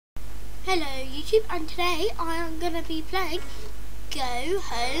Hello YouTube, and today I am going to be playing Go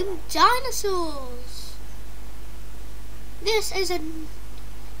Home Dinosaurs. This is a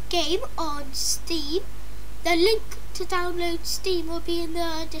game on Steam. The link to download Steam will be in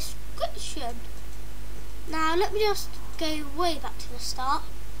the description. Now let me just go way back to the start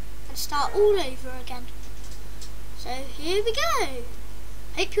and start all over again. So here we go.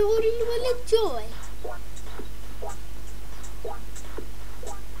 Hope you all will enjoy.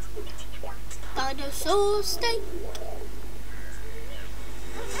 Dinosaur steak.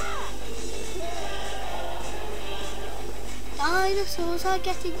 Dinosaurs are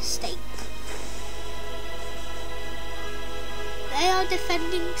getting steak. They are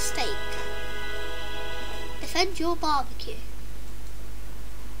defending steak. Defend your barbecue.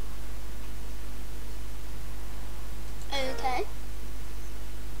 Okay.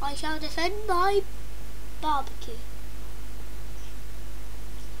 I shall defend my barbecue.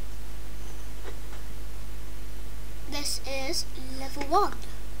 This is level 1.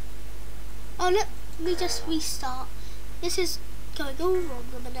 Oh, let me just restart. This is going all wrong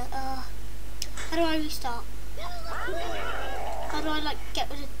a minute. How do I restart? How do I get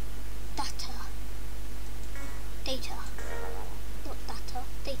rid of data? Data. Not data.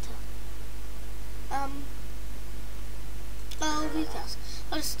 Data. Oh, who cares?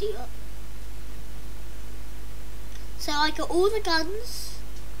 I'll just do it. So I got all the guns,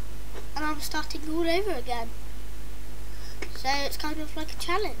 and I'm starting all over again. So it's kind of like a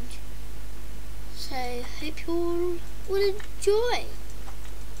challenge. So hope you all will enjoy.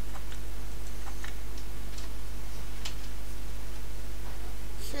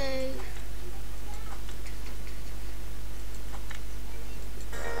 So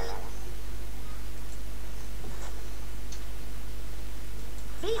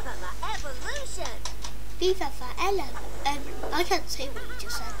Viva la evolution! Viva for Ella. I can't say what you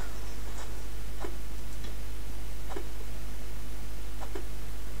just said.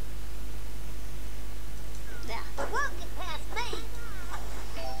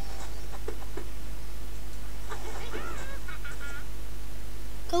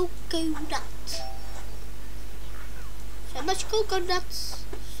 Go nuts. So much go nuts.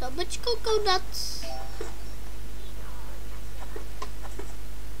 So much go nuts.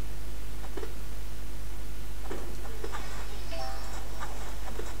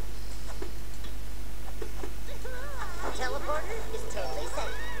 Teleporter is totally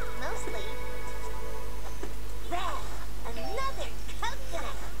safe. Mostly. There! Another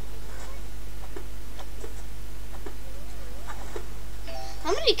coconut!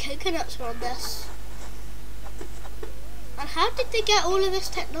 How many coconuts are on this? And how did they get all of this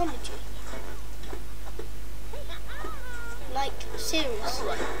technology? Like,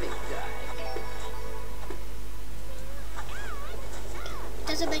 seriously. It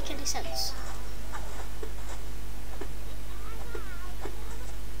doesn't make any sense.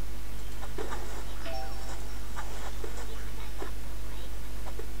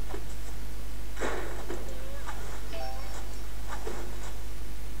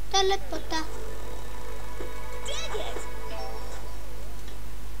 Teleporter. Dig it!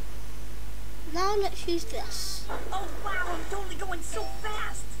 Now let's use this. Oh wow, I'm totally going so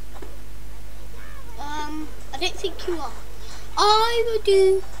fast! I don't think you are. I will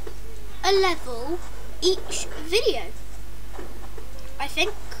do a level each video, I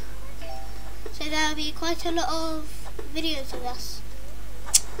think. So there'll be quite a lot of videos of this.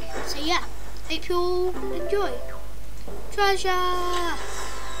 So yeah, hope you all enjoy. Treasure!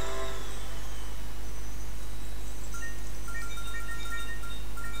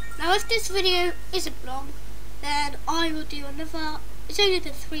 Now if this video isn't long, then I will do another. It's only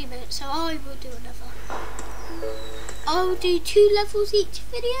been 3 minutes, so I will do another. I will do 2 levels each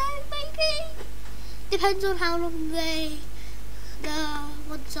video, maybe? Depends on how long the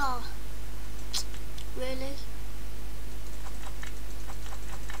ones are. Really?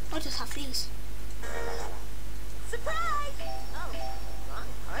 I'll just have these. Surprise! Oh, wrong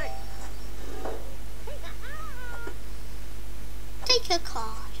part. Take a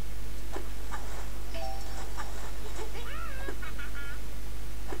card.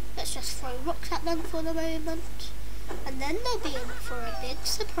 Let's just throw rocks at them for the moment, and then they'll be in for a big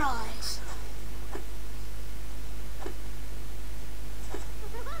surprise.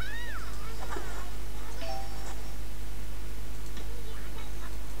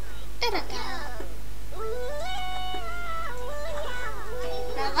 Da-da-da.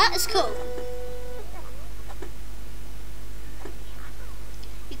 Now that is cool.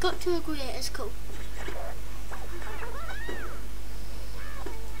 You got to agree it is cool.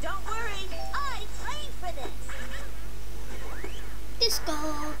 Don't worry, I trained for this. Disco.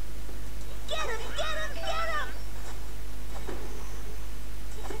 Get him, get him, get him!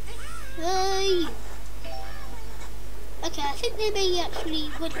 Hey. Okay, I think they may actually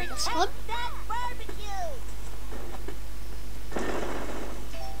win this one. That barbecue!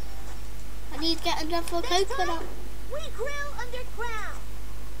 I need to get another coconut. We grill underground.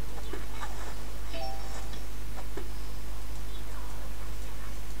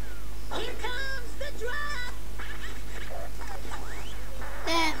 Here comes the drop.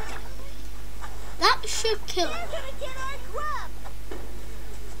 There. That should kill They're him. gonna get our grub.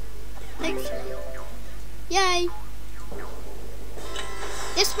 Hopefully. Yay.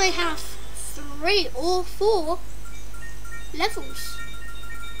 This may have 3 or 4 levels.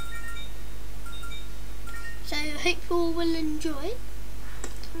 So I hope you all will enjoy.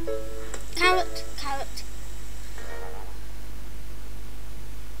 Carrot, carrot.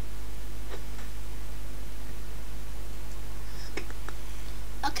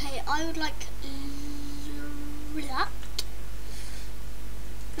 Okay, I would like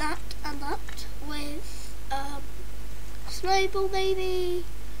that and that with snowball maybe,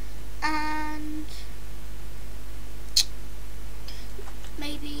 and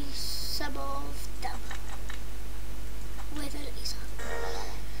maybe some of them with Elisa.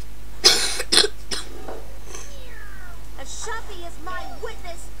 A Shuffy is my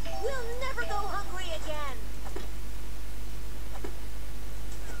witness. We'll never go hungry again.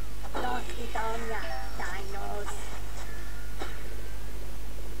 Los dinos.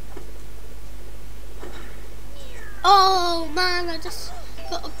 Oh man, I just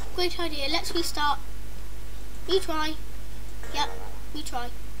got a great idea. Let's restart. Retry. Yep, retry.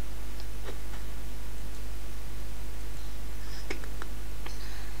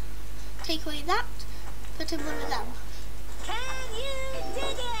 Take away that, put in one of them. Can you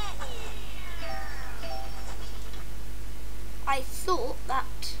dig it? I thought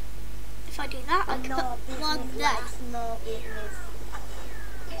that if I do that, I can put one there. No business.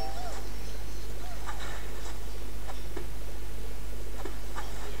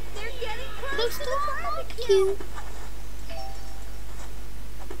 They're getting close to the barbecue.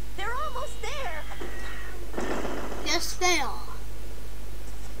 They're almost there. Yes, they are.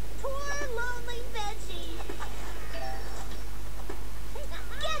 Poor lonely veggie.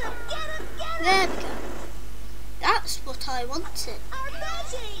 Get him, get him, get him. There we go. That's what I wanted. Our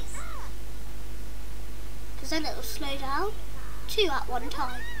veggies. Because then it will slow down 2 at one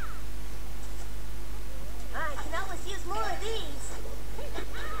time. I can always use more of these.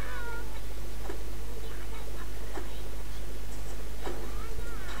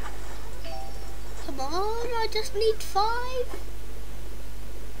 Come on, I just need 5.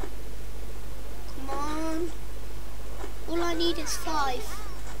 Come on. All I need is 5.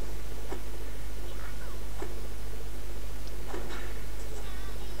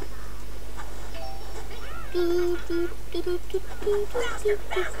 Faster,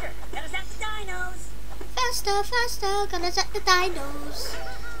 faster. Gotta zap the dinos. Faster, faster, gonna set the dinos.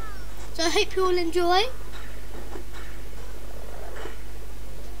 So I hope you all enjoy.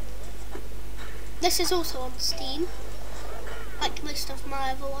 This is also on Steam, like most of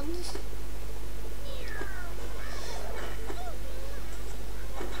my other ones.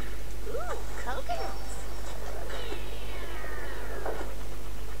 Ooh, coconuts.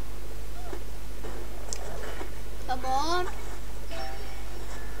 Come on.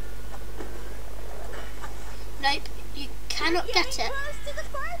 Nope, you cannot get it. Close to the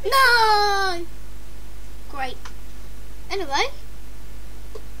barbecue. No! Great. Anyway,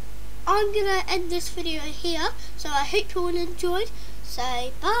 I'm gonna end this video here, so I hope you all enjoyed.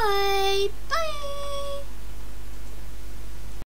 Say bye. Bye.